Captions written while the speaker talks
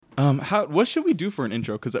What should we do for an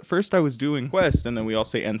intro? Because at first I was doing quest, and then we all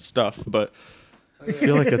say and stuff, but I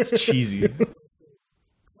feel like that's cheesy.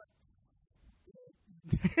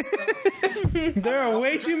 There are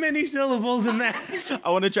way too many syllables in that.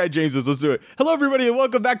 I want to try James's. Let's do it. Hello, everybody, and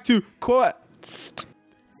welcome back to Quest.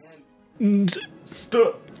 Okay,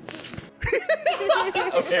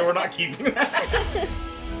 we're not keeping that.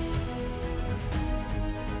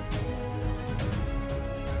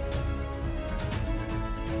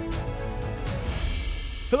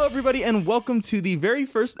 Hello, everybody, and welcome to the very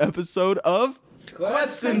first episode of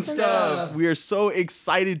Quest and Stuff. We are so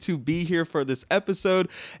excited to be here for this episode.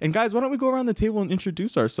 And guys, why don't we go around the table and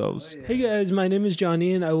introduce ourselves? Hey guys, my name is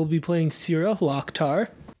Johnny, and I will be playing Sira Lokhtar.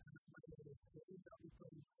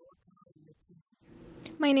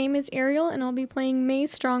 My name is Ariel, and I'll be playing May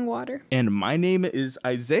Strongwater. And my name is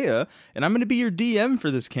Isaiah, and I'm going to be your DM for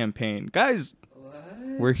this campaign. Guys,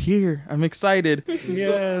 we're here. I'm excited.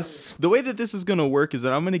 Yes. So, the way that this is going to work is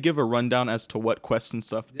that I'm going to give a rundown as to what Quest and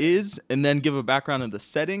Stuff is, and then give a background of the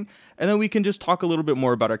setting, and then we can just talk a little bit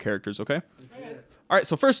more about our characters, okay? All right,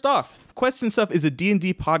 so first off, Quest and Stuff is a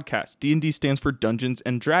D&D podcast. D&D stands for Dungeons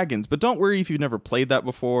and Dragons, but don't worry if you've never played that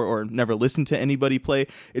before or never listened to anybody play.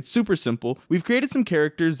 It's super simple. We've created some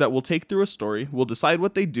characters that we'll take through a story. We'll decide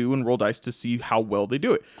what they do and roll dice to see how well they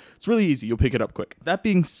do it. It's really easy. You'll pick it up quick. That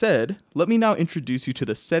being said, let me now introduce you to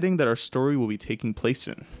the setting that our story will be taking place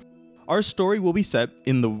in. Our story will be set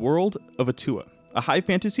in the world of Atua, a high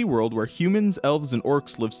fantasy world where humans, elves, and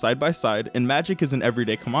orcs live side by side, and magic is an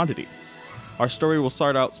everyday commodity. Our story will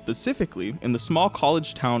start out specifically in the small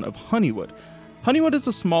college town of Honeywood. Honeywood is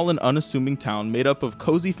a small and unassuming town made up of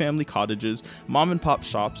cozy family cottages, mom and pop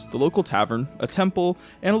shops, the local tavern, a temple,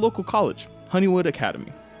 and a local college, Honeywood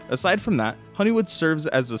Academy. Aside from that, Honeywood serves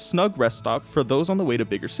as a snug rest stop for those on the way to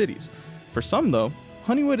bigger cities. For some, though,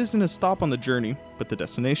 Honeywood isn't a stop on the journey, but the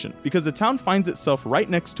destination, because the town finds itself right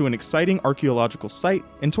next to an exciting archaeological site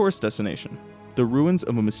and tourist destination, the ruins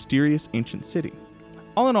of a mysterious ancient city.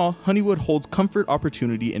 All in all, Honeywood holds comfort,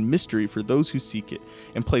 opportunity, and mystery for those who seek it,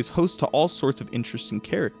 and plays host to all sorts of interesting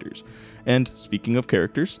characters. And speaking of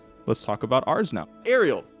characters, let's talk about ours now.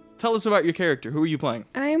 Ariel, tell us about your character. Who are you playing?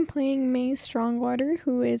 I am playing May Strongwater,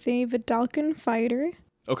 who is a Vidalcan fighter.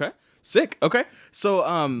 Okay. Sick. Okay. So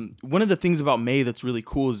one of the things about May that's really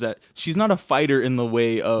cool is that she's not a fighter in the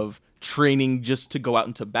way of training just to go out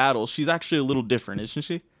into battle. She's actually a little different, isn't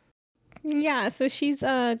she? Yeah, so she's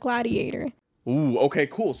a gladiator. Ooh, okay,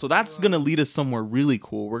 cool. So that's going to lead us somewhere really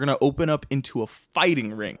cool. We're going to open up into a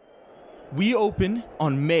fighting ring. We open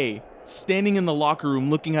on May, standing in the locker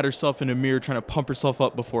room, looking at herself in a mirror, trying to pump herself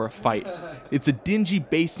up before a fight. It's a dingy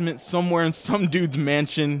basement somewhere in some dude's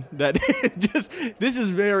mansion that this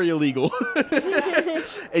is very illegal.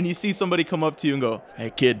 And you see somebody come up to you and go,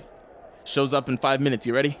 "Hey, kid, shows up in 5 minutes.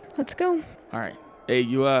 You ready?" Let's go. All right. Hey,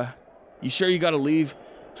 you sure you got to leave?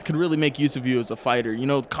 I could really make use of you as a fighter. You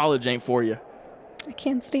know, college ain't for you. I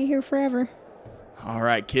can't stay here forever. All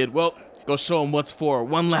right, kid. Well, go show him what's for.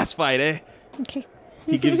 One last fight, eh? Okay.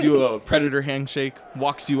 He gives you a predator handshake,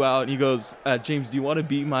 walks you out, and he goes, James, do you want to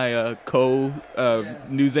be my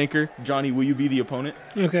news anchor? Johnny, will you be the opponent?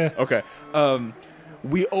 Okay. Okay.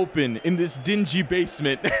 We open in this dingy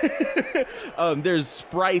basement. There's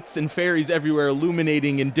sprites and fairies everywhere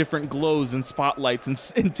illuminating in different glows and spotlights,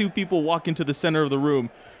 and two people walk into the center of the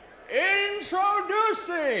room.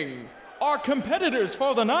 Introducing our competitors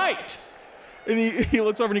for the night. And he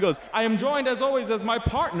looks over and he goes, I am joined as always as my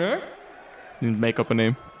partner. You make up a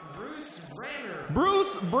name. Bruce Branner.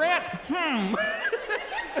 Bruce Brant.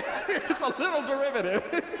 It's a little derivative.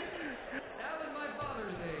 That was my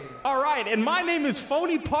father's name. All right, and my name is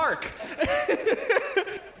Phony Park. Park,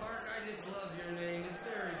 I just love your name. It's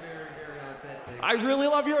very, very, very authentic. I really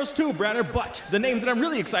love yours too, Branner, but the names that I'm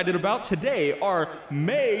really excited about today are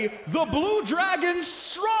May the Blue Dragon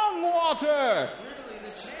Strongwater. Really,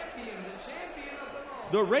 the champion of them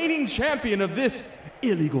all. The reigning champion of this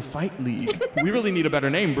illegal fight league. We really need a better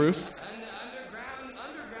name, Bruce. And the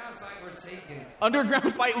underground fight was taken.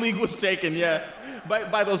 Underground Fight League was taken, yeah,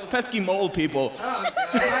 by those pesky mole people. Oh,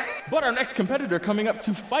 God. But our next competitor coming up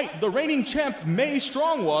to fight the reigning champ May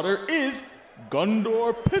Strongwater is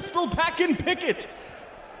Gundor Pistol Packin' Pickett.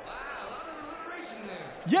 Wow, a lot of alliteration there.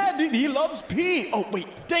 Yeah, dude, he loves pee. Oh, wait,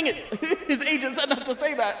 dang it. His agent said not to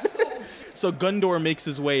say that. So Gundor makes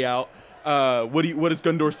his way out. What does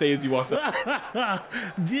Gundor say as he walks up?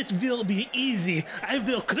 This will be easy. I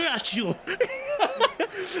will crush you.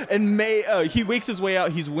 And he wakes his way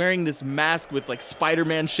out. He's wearing this mask with like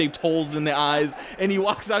Spider-Man shaped holes in the eyes, and he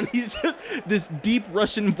walks out. And he's just this deep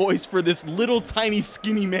Russian voice for this little tiny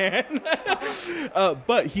skinny man.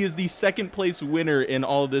 But he is the second place winner in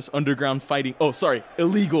all of this underground fighting. Oh, sorry,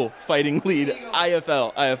 illegal fighting league,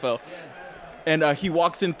 IFL. And he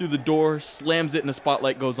walks in through the door, slams it, and a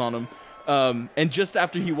spotlight goes on him. And just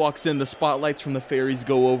after he walks in, the spotlights from the fairies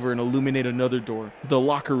go over and illuminate another door, the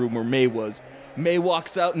locker room where May was. May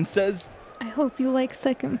walks out and says, I hope you like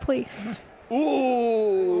second place.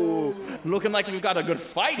 "Ooh, looking like we've got a good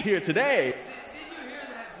fight here today." Did you hear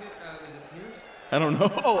that? Is it Pierce? I don't know.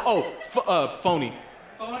 Phony.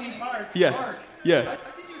 Phony Park. Yeah. Park. Yeah. Did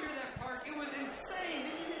you hear that, Park? It was insane.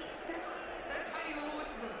 That tiny little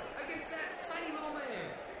whisper against that tiny little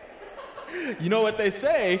man. You know what they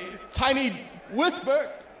say? Tiny whisper,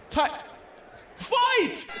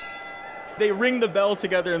 fight! They ring the bell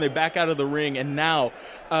together and they back out of the ring. And now,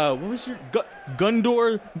 what was your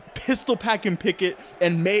Gundor, Pistol Pack and Pickett,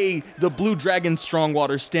 and May, the Blue Dragon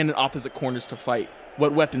Strongwater, stand in opposite corners to fight.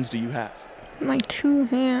 What weapons do you have? My 2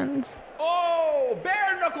 hands. Oh,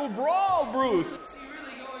 bare knuckle brawl, Bruce. You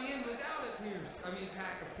really going in without it, Pierce? I mean,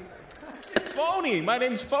 Pack of Pick. Phony. My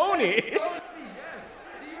name's Phony. Yes.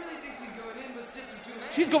 Do you really think she's going in with just her 2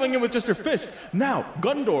 hands? She's going in with just her fist. Now,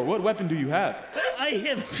 Gundor, what weapon do you have? I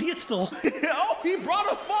have pistol. Oh, he brought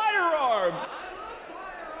a firearm. I love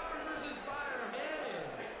firearm versus fire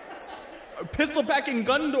hands. Pistol packing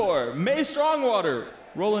Gundor, May Strongwater.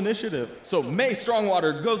 Roll initiative. So May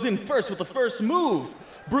Strongwater goes in first with the first move.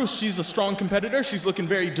 Bruce, she's a strong competitor. She's looking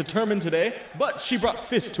very determined today, but she brought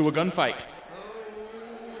fist to a gunfight.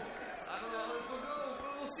 I don't know how this will go,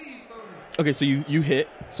 but we'll see, Phony. Okay, so you hit.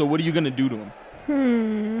 So what are you gonna do to him?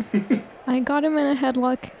 I got him in a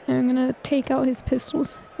headlock, and I'm gonna take out his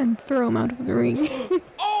pistols and throw him out of the ring.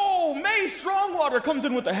 Oh, May Strongwater comes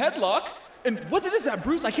in with a headlock. And what is that,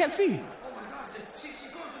 Bruce? I can't see. Oh my God,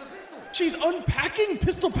 she's going for the pistol. She's unpacking,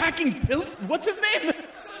 pistol packing, what's his name?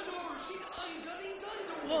 Gundor, she's ungunning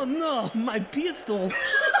Gundor. Oh no, my pistols.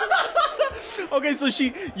 Okay, so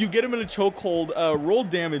you get him in a chokehold, roll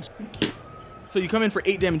damage. So you come in for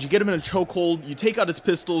 8 damage, you get him in a chokehold, you take out his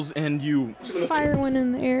pistols, and you Fire one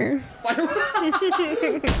in the air. Holy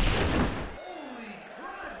crap.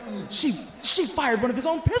 She fired one of his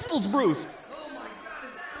own pistols, Bruce. Oh my God,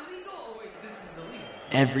 is that illegal? Oh wait, this is illegal.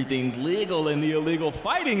 Everything's legal in the illegal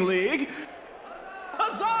fighting league.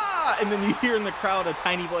 Huzzah! And then you hear in the crowd a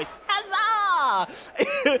tiny voice, huzzah!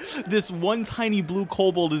 This one tiny blue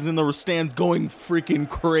kobold is in the stands going freaking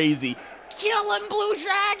crazy. Kill him, Blue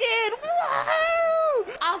Dragon!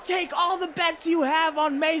 Woo! I'll take all the bets you have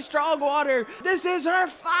on May Strongwater. This is her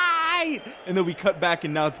fight! And then we cut back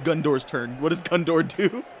and now it's Gundor's turn. What does Gundor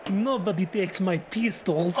do? Nobody takes my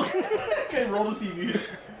pistols. Okay, roll to see if you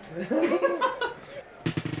hit.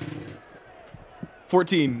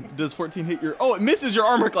 14. Does 14 hit your... Oh, it misses your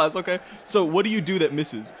armor class. Okay. So what do you do that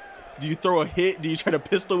misses? Do you throw a hit? Do you try to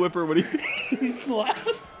pistol whip her? What do you... He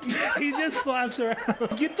slaps. He just slaps around.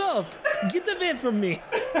 Get off. Get the van from me.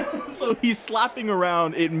 So he's slapping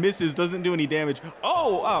around. It misses. Doesn't do any damage.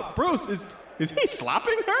 Oh, Bruce, is he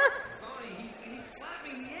slapping her? Phony, he's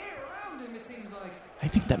slapping the air around him, it seems like. I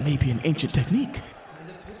think that may be an ancient technique.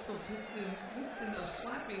 The piston of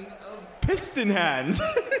slapping of... Piston hands.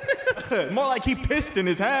 More like he pissed in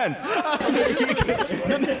his hands.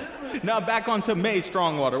 Now back onto May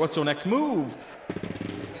Strongwater. What's your next move?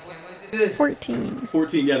 This. 14.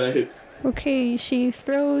 14, yeah, that hits. Okay, she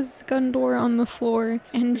throws Gundor on the floor,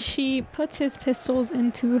 and she puts his pistols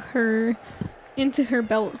into her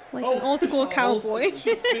belt, like an old school cowboy.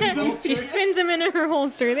 She spins him. She spins him in her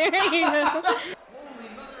holster. There you go. Holy mother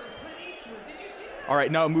of Clint Eastwood, did you see that? All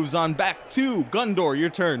right, now it moves on back to Gundor. Your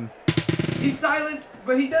turn. He's silent,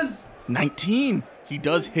 but he does. 19. He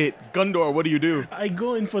does hit. Gundor, what do you do? I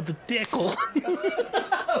go in for the tickle.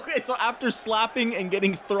 Okay, so after slapping and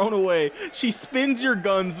getting thrown away, she spins your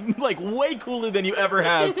guns like way cooler than you ever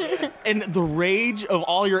have. And the rage of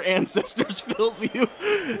all your ancestors fills you. Oh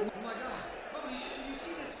my God. Phony, you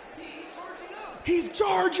see this? He's charging up. He's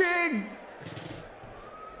charging!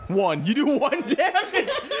 1. You do 1 damage.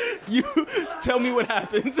 You tell me what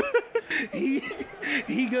happens.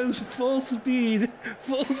 He goes full speed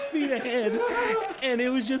ahead, and it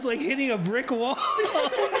was just like hitting a brick wall.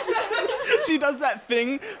 She does that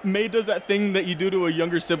thing. May does that thing that you do to a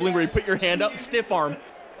younger sibling where you put your hand out, stiff arm.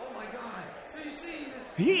 Oh my God. Are you seeing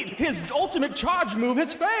this? His ultimate charge move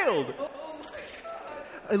has failed. Oh my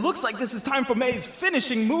God. It looks like this is time for May's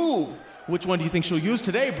finishing move. Which one do you think she'll use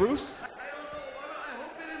today, Bruce? I don't know. I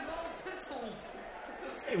hope it involves pistols.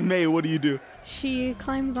 Hey, May, what do you do? She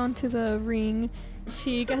climbs onto the ring.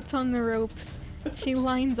 She gets on the ropes. She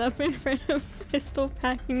lines up in front of pistol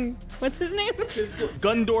packing. What's his name?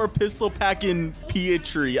 Gundor pistol packing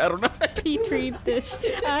Pietri. I don't know. Petri dish.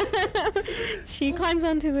 She climbs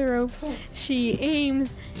onto the ropes. She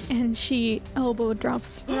aims and she elbow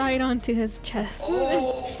drops right onto his chest.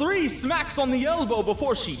 3 smacks on the elbow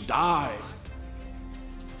before she dives.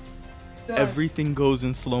 Everything goes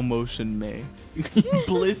in slow motion, May.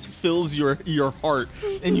 Bliss fills your heart,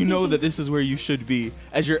 and you know that this is where you should be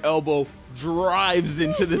as your elbow drives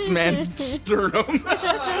into this man's sternum.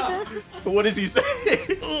 What does he say?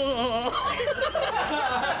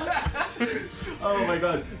 Oh my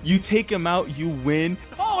god. You take him out, you win.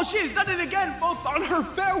 Oh, she's done it again, folks, on her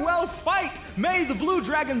farewell fight. May the Blue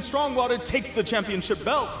Dragon Strongwater takes the championship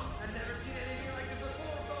belt. I've never seen anything like this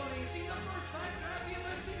before, Phony. She's the first time champion,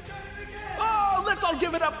 but she's done it again. Oh, let's all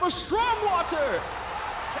give it up for Strongwater!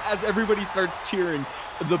 As everybody starts cheering,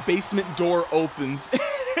 the basement door opens,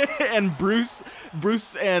 and Bruce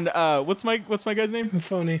and what's my guy's name?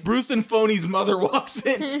 Phony. Bruce and Phony's mother walks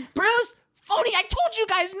in. Bruce, Phony, I told you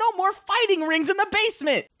guys no more fighting rings in the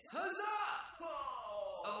basement. Huzzah!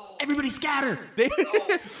 Everybody scatter!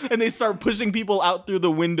 And they start pushing people out through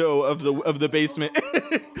the window of the basement.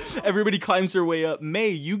 Everybody climbs their way up. May,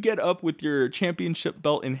 you get up with your championship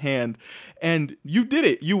belt in hand, and you did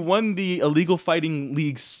it. You won the Illegal Fighting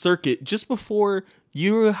League circuit just before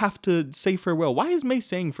you have to say farewell. Why is May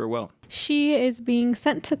saying farewell? She is being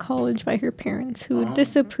sent to college by her parents who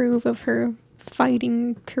disapprove of her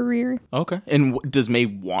fighting career. Okay. And does May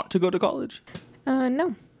want to go to college?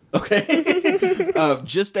 No. Okay.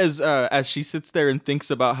 Just as she sits there and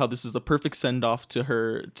thinks about how this is the perfect send off to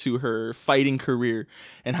her fighting career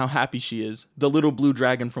and how happy she is, the little blue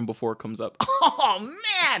dragon from before comes up. Oh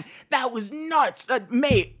man, that was nuts,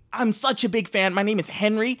 May. I'm such a big fan. My name is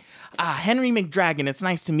Henry. Henry McDragon. It's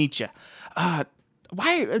nice to meet you. Why?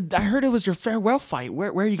 I heard it was your farewell fight.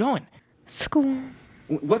 Where are you going? School.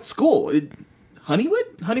 What school?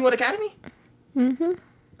 Honeywood Academy? Mm-hmm.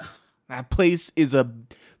 That place is a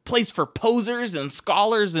place for posers and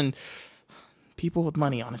scholars and people with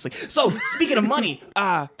money, honestly. So, speaking of money,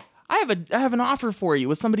 I have an offer for you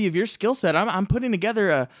with somebody of your skill set. I'm putting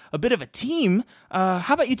together a bit of a team.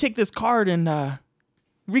 How about you take this card and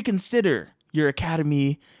reconsider your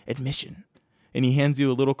academy admission? And he hands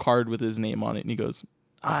you a little card with his name on it, and he goes,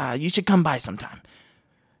 you should come by sometime.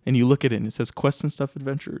 And you look at it, and it says Quest and Stuff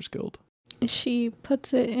Adventurers Guild. She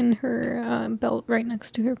puts it in her belt right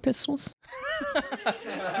next to her pistols.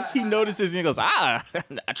 He notices and he goes, a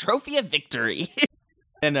trophy of victory.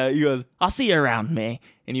 And he goes, I'll see you around, May.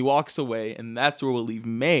 And he walks away, and that's where we'll leave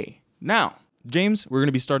May. Now, James, we're going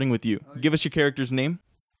to be starting with you. Give us your character's name.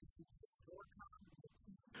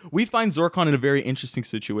 We find Zorkon in a very interesting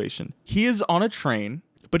situation. He is on a train,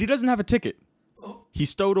 but he doesn't have a ticket. He's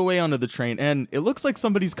stowed away onto the train, and it looks like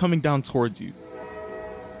somebody's coming down towards you.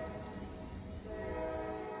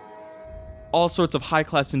 All sorts of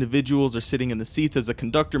high-class individuals are sitting in the seats as the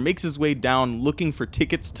conductor makes his way down looking for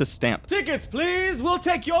tickets to stamp. Tickets, please! We'll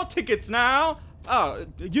take your tickets now!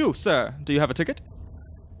 You, sir, do you have a ticket?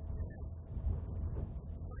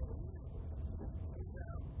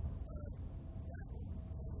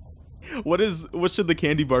 What should the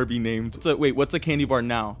candy bar be named? What's a candy bar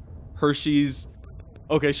now? Hershey's?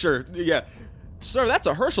 Okay, sure, yeah. Sir, that's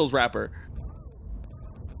a Herschel's wrapper.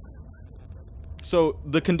 So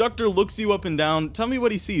the conductor looks you up and down. Tell me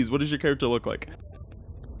what he sees. What does your character look like?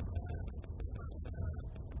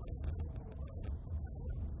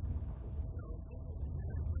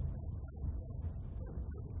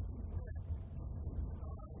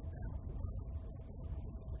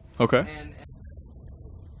 Okay. And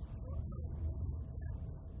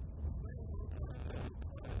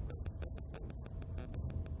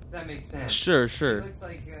that makes sense. Sure. It looks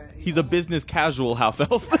like, He's a business casual half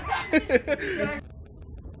elf.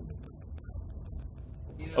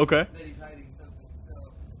 Okay. That he's hiding something.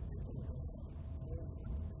 So.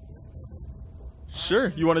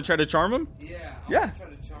 Sure. You want to try to charm him? Yeah. Yeah. Try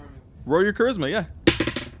to charm him. Roll your charisma, yeah.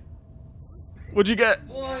 What'd you get?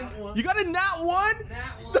 One. You got a nat 1? Nat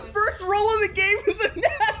one. The first roll of the game is a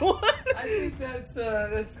nat 1. I think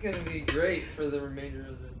that's gonna be great for the remainder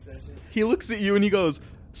of the session. He looks at you and he goes,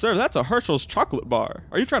 Sir, that's a Herschel's chocolate bar.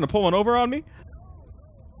 Are you trying to pull one over on me?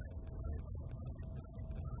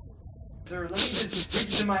 Sir, let me just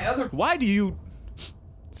reach to my other. Why do you...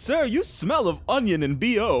 Sir, you smell of onion and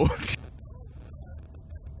B.O.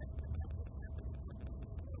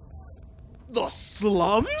 The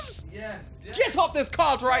slums? Yes. Get off this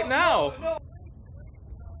cart right now!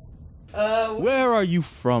 No. Where are you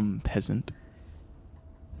from, peasant?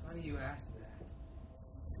 Why do you ask that?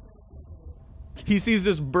 He sees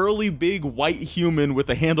this burly, big, white human with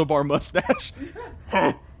a handlebar mustache.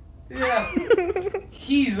 Yeah.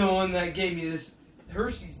 He's the one that gave me this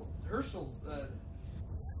Herschel's.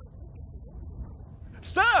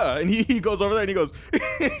 Sir! And he goes over there and he goes,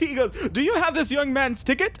 do you have this young man's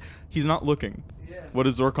ticket? He's not looking. Yes. What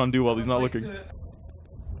does Zorkon do while he's not looking?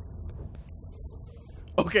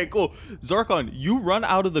 Okay, cool. Zorkon, you run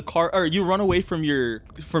out of the car, or you run away from your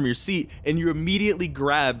seat, and you're immediately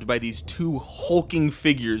grabbed by these two hulking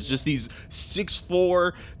figures, just these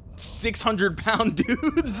 6'4", 600-pound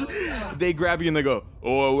dudes. They grab you and they go,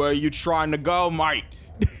 "Oh, where are you trying to go, mate?"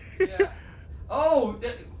 Yeah. Oh,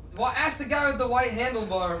 well, ask the guy with the white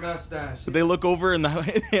handlebar mustache. They look over and the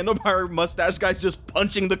handlebar mustache guy's just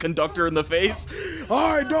punching the conductor in the face.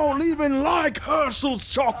 I don't even like Herschel's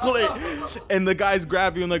chocolate. And the guys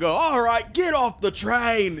grab you and they go, all right, get off the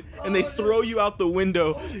train. And they throw you out the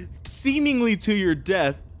window, seemingly to your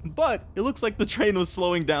death. But it looks like the train was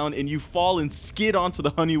slowing down and you fall and skid onto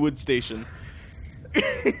the Honeywood station.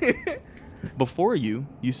 Before you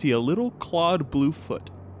see a little clawed blue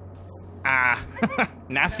foot. Ah,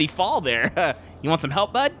 nasty fall there. You want some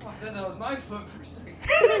help, bud? Oh, that was my foot for a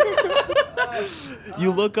second.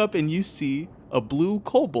 You look up and you see a blue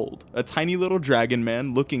kobold, a tiny little dragon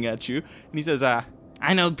man looking at you. And he says, I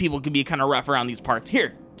know people can be kind of rough around these parts.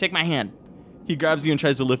 Here, take my hand. He grabs you and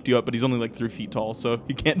tries to lift you up, but he's only like 3 feet tall, so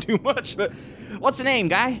he can't do much. But what's the name,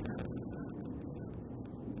 guy?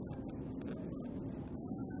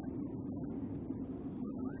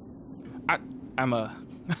 I'm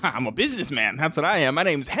a businessman. That's what I am. My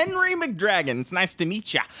name's Henry McDragon. It's nice to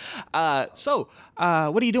meet ya. So,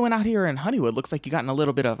 what are you doing out here in Honeywood? Looks like you got in a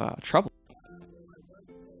little bit of trouble.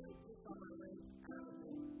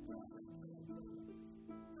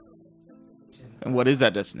 And what is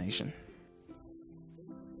that destination?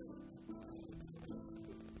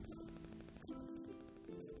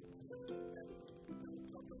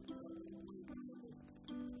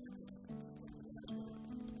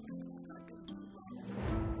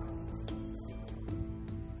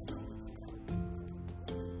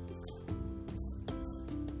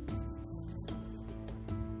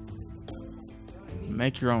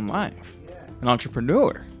 Make your own life. Yeah. An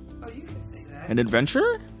entrepreneur. Oh, you can say that. An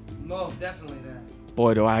adventurer? No, definitely that.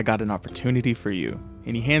 Boy, do I got an opportunity for you.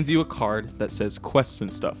 And he hands you a card that says Quests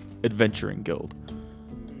and Stuff, Adventuring Guild.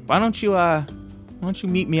 Why don't you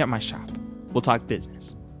meet me at my shop? We'll talk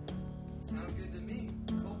business. Sounds good to me.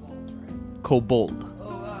 Cobalt, right? Kobold.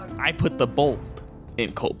 Oh, I put the bold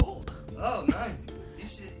in kobold. oh, nice. You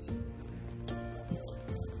should.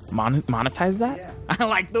 Monetize that? Yeah. I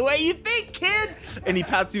like the way you think, kid. And he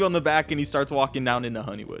pats you on the back and he starts walking down into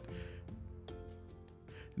Honeywood.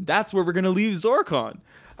 That's where we're gonna leave Zorkon.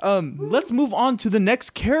 Let's move on to the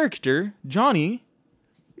next character. Johnny,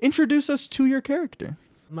 introduce us to your character.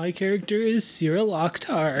 My character is Cyril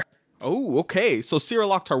Oktar. Oh, okay. So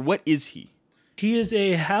Cyril Oktar, what is he? He is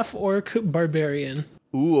a half-orc barbarian.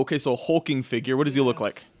 Ooh, okay, so a hulking figure. What does he look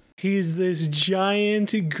like? He's this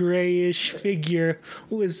giant grayish figure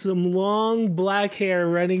with some long black hair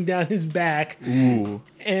running down his back. Ooh.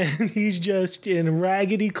 And he's just in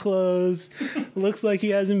raggedy clothes. Looks like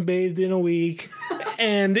he hasn't bathed in a week.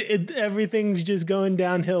 And everything's just going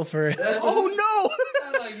downhill for him. Oh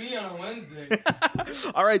Sounds like me on a Wednesday.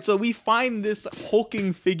 no! All right, so we find this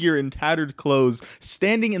hulking figure in tattered clothes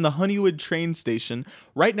standing in the Honeywood train station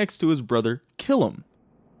right next to his brother, Killam.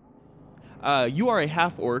 You are a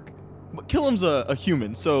half-orc, but Killam's a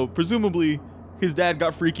human, so presumably his dad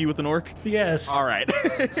got freaky with an orc? Yes. All right.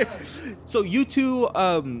 So you two,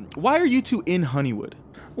 why are you two in Honeywood?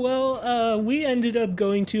 Well, we ended up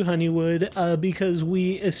going to Honeywood because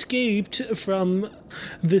we escaped from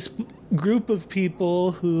this group of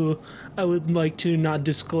people who I would like to not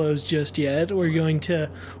disclose just yet. We're going to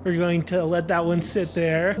let that one sit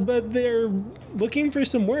there. But they're looking for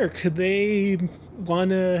some work. They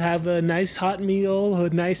want to have a nice hot meal, a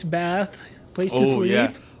nice bath, place to sleep.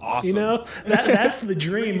 Yeah. Awesome. You know, that's the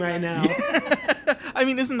dream right now. I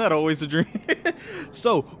mean, isn't that always a dream?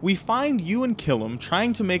 So, we find you and Killam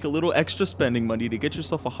trying to make a little extra spending money to get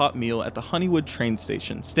yourself a hot meal at the Honeywood train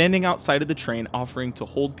station, standing outside of the train offering to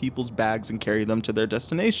hold people's bags and carry them to their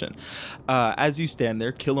destination. As you stand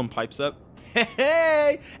there, Killam pipes up,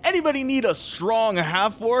 Hey, anybody need a strong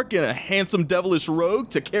half-orc and a handsome devilish rogue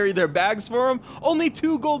to carry their bags for them? Only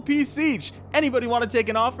 2 gold pieces each. Anybody want to take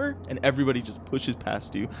an offer? And everybody just pushes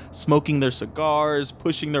past you, smoking their cigars,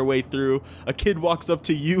 pushing their way through. A kid walks up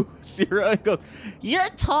to you, Sierra, and goes, "You're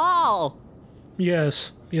tall."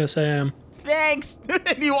 Yes, I am. Thanks.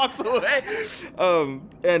 And he walks away.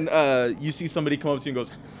 You see somebody come up to you and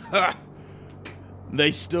goes, "Ha,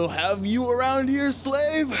 they still have you around here,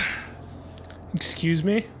 slave?" Excuse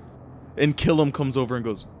me? And Killam comes over and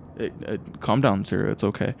goes, "Hey, calm down, Sarah. It's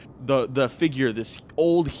okay." The figure, this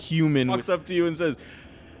old human, walks up to you and says,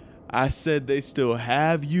 "I said they still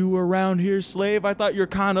have you around here, slave. I thought you're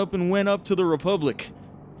kind up and went up to the Republic.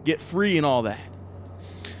 Get free and all that."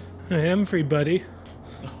 I am free, buddy.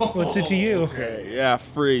 What's it to you? Okay, yeah,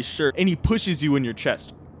 free, sure. And he pushes you in your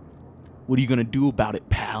chest. "What are you going to do about it,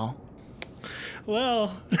 pal?"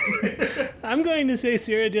 Well, I'm going to say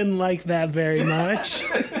Sierra didn't like that very much.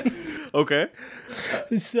 Okay.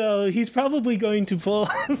 So he's probably going to pull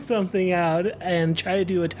something out and try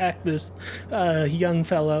to attack this young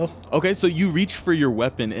fellow. Okay, so you reach for your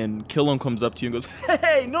weapon and Killam comes up to you and goes,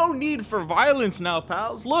 "Hey, no need for violence now,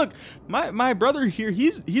 pals. Look, my brother here,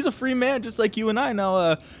 he's a free man just like you and I.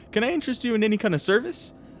 Now, can I interest you in any kind of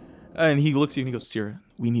service?" And he looks at you and he goes, "Sierra,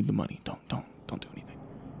 we need the money. Don't do anything."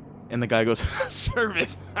 And the guy goes,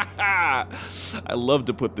 "Service. I love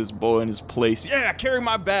to put this boy in his place. Yeah, carry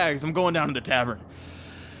my bags. I'm going down to the tavern."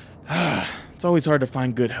 It's always hard to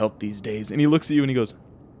find good help these days. And he looks at you and he goes,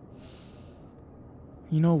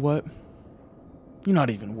 "You know what? You're not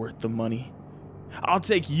even worth the money. I'll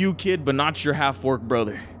take you, kid, but not your half-orc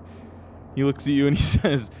brother." He looks at you and he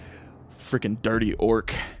says, "Freaking dirty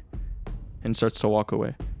orc," and starts to walk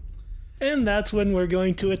away. And that's when we're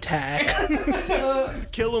going to attack.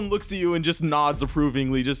 Killam looks at you and just nods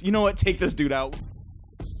approvingly. Just, "You know what? Take this dude out."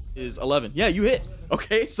 Is 11. Yeah, you hit.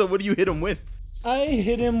 Okay, so what do you hit him with? I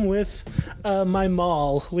hit him with my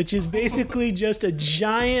maul, which is basically just a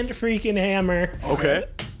giant freaking hammer. Okay.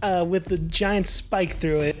 With the giant spike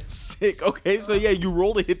through it. Sick. Okay, so yeah, you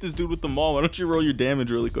roll to hit this dude with the maul. Why don't you roll your damage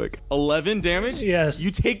really quick? 11 damage? Yes. You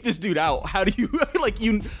take this dude out. How do you,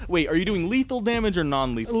 wait, are you doing lethal damage or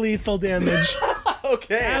non-lethal? Lethal damage.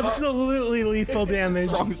 Okay. Absolutely lethal damage.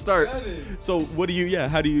 Strong start. So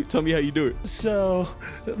tell me how you do it. So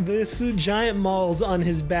this giant maul's on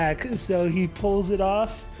his back, so he pulls it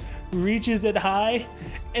off, reaches it high,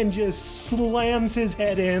 and just slams his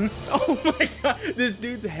head in. Oh my god, this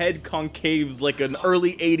dude's head concaves like an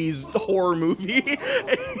early 80s horror movie.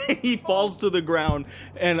 He falls to the ground,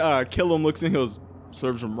 and Killam looks and he goes,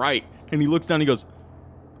 "Serves him right." And he looks down and he goes,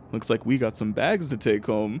 "Looks like we got some bags to take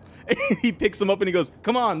home." And he picks him up and he goes,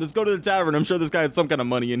 "Come on, let's go to the tavern. I'm sure this guy had some kind of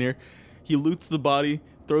money in here." He loots the body,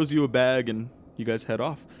 throws you a bag, and you guys head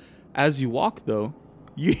off. As you walk, though,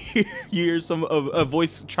 you hear a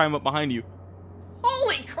voice chime up behind you.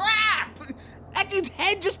 "Holy crap! That dude's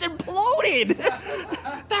head just imploded!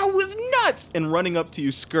 That was nuts!" And running up to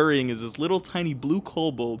you, scurrying, is this little tiny blue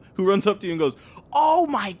kobold who runs up to you and goes, "Oh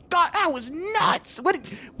my god, that was nuts! What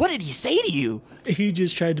did he say to you?" He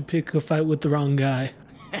just tried to pick a fight with the wrong guy.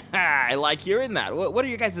 I like hearing that. What are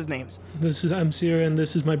your guys' names? I'm Sierra, and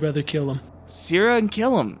this is my brother Killam. Sierra and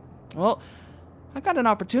Killam. Well, I got an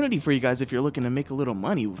opportunity for you guys if you're looking to make a little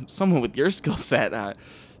money. Someone with your skill set. I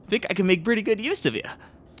think I can make pretty good use of you.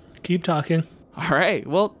 Keep talking. All right,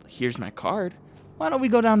 well, here's my card. Why don't we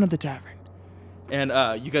go down to the tavern? And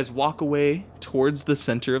you guys walk away towards the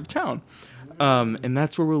center of town. And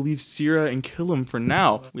that's where we'll leave Sierra and Killam for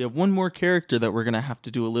now. We have one more character that we're going to have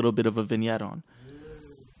to do a little bit of a vignette on.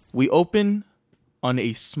 We open on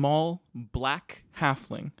a small black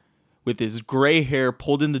halfling with his gray hair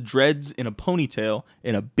pulled into dreads in a ponytail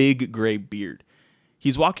and a big gray beard.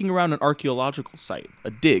 He's walking around an archaeological site, a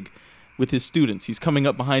dig, with his students. He's coming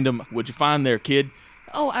up behind him. "What'd you find there, kid?"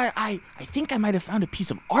 "Oh, I think I might have found a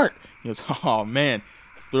piece of art." He goes, "Oh, man,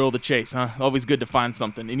 thrill of the chase, huh? Always good to find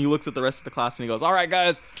something." And he looks at the rest of the class and he goes, "All right,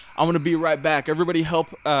 guys, I'm going to be right back. Everybody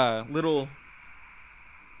help little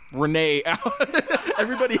Renee out."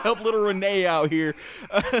 Everybody help little Renee out here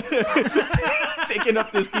taking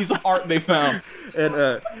up this piece of art they found.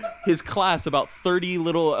 And his class, about 30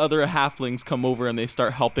 little other halflings, come over and they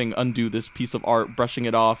start helping undo this piece of art, brushing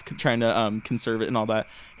it off, trying to conserve it and all that.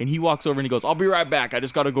 And he walks over and he goes, "I'll be right back. I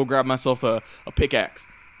just got to go grab myself a pickaxe."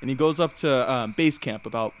 And he goes up to base camp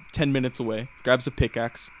about 10 minutes away, grabs a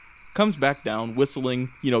pickaxe, comes back down, whistling,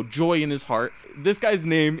 joy in his heart. This guy's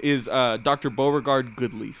name is Dr. Beauregard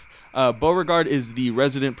Goodleaf. Beauregard is the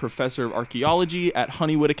resident professor of archaeology at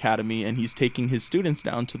Honeywood Academy, and he's taking his students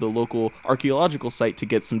down to the local archaeological site to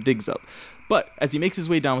get some digs up. But as he makes his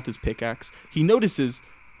way down with his pickaxe, he notices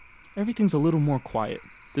everything's a little more quiet.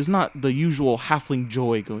 There's not the usual halfling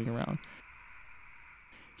joy going around.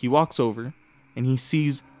 He walks over, and he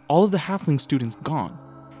sees all of the halfling students gone.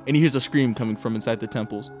 And he hears a scream coming from inside the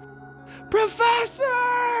temples. Professor!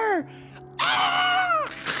 Ah!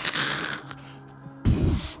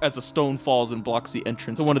 As a stone falls and blocks the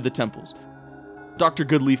entrance to one of the temples. Dr.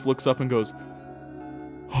 Goodleaf looks up and goes,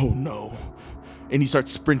 "Oh no." And he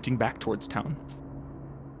starts sprinting back towards town.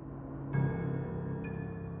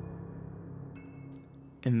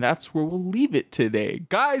 And that's where we'll leave it today.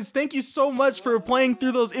 Guys, thank you so much for playing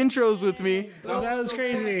through those intros with me. That was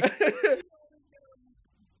crazy.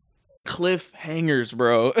 Cliffhangers,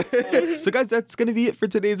 bro. So guys, that's gonna be it for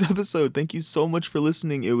today's episode. Thank you so much for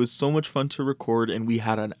listening. It was so much fun to record, and we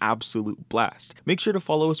had an absolute blast. Make sure to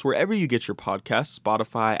follow us wherever you get your podcasts: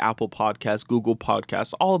 Spotify, Apple Podcasts, Google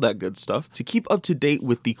Podcasts, all that good stuff, to keep up to date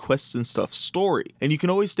with the Quests and Stuff story. And you can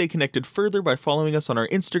always stay connected further by following us on our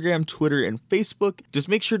Instagram, Twitter, and Facebook. Just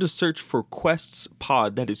make sure to search for Quests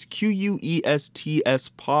Pod. That is QUESTS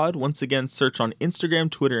Pod. Once again, search on Instagram,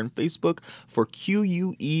 Twitter, and Facebook for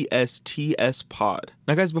QUESTS Pod.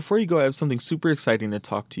 Now guys, before you go, I have something super exciting to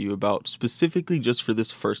talk to you about, specifically just for this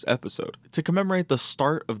first episode. To commemorate the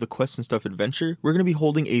start of the Quest and Stuff adventure, we're going to be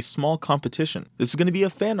holding a small competition. This is going to be a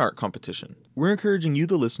fan art competition. We're encouraging you,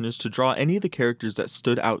 the listeners, to draw any of the characters that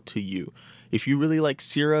stood out to you. If you really like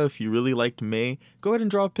Sierra, if you really liked May, go ahead and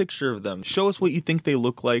draw a picture of them. Show us what you think they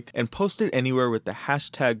look like, and post it anywhere with the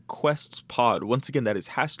hashtag QuestsPod. Once again, that is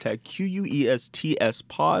hashtag QUESTS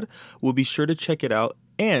Pod. We'll be sure to check it out,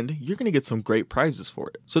 and you're going to get some great prizes for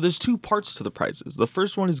it. So there's two parts to the prizes. The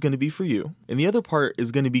first one is going to be for you, and the other part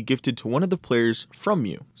is going to be gifted to one of the players from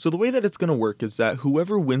you. So the way that it's going to work is that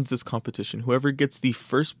whoever wins this competition, whoever gets the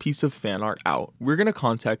first piece of fan art out, we're going to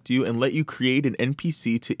contact you and let you create an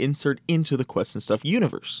NPC to insert into the Quest and Stuff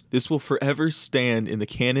universe. This will forever stand in the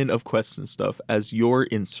canon of Quest and Stuff as your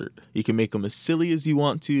insert. You can make them as silly as you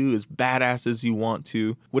want to, as badass as you want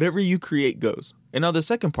to. Whatever you create goes. And now the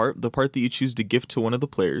second part, the part that you choose to gift to one of the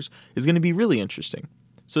players, is going to be really interesting.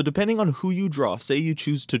 So depending on who you draw, say you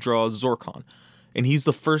choose to draw Zorkon, and he's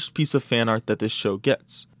the first piece of fan art that this show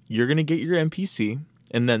gets. You're going to get your NPC,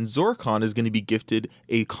 and then Zorkon is going to be gifted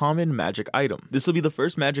a common magic item. This will be the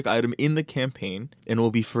first magic item in the campaign, and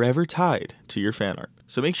will be forever tied to your fan art.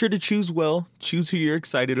 So make sure to choose well, choose who you're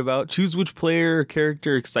excited about, choose which player or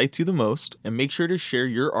character excites you the most, and make sure to share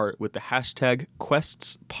your art with the hashtag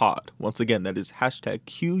QuestsPod. Once again, that is hashtag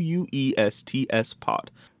QUESTS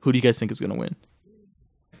Pod. Who do you guys think is going to win?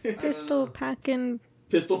 Pistol packing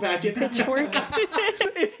Pitchfork.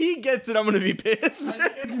 If he gets it, I'm going to be pissed.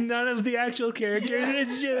 It's none of the actual characters.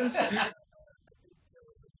 It's just.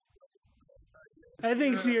 I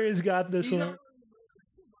think Sierra's got this one.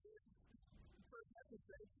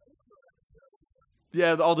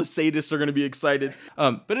 Yeah, all the sadists are going to be excited.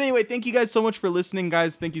 But anyway, thank you guys so much for listening,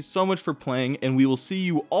 guys. Thank you so much for playing, and we will see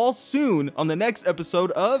you all soon on the next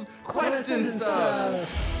episode of Quest and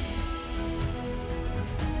Stuff.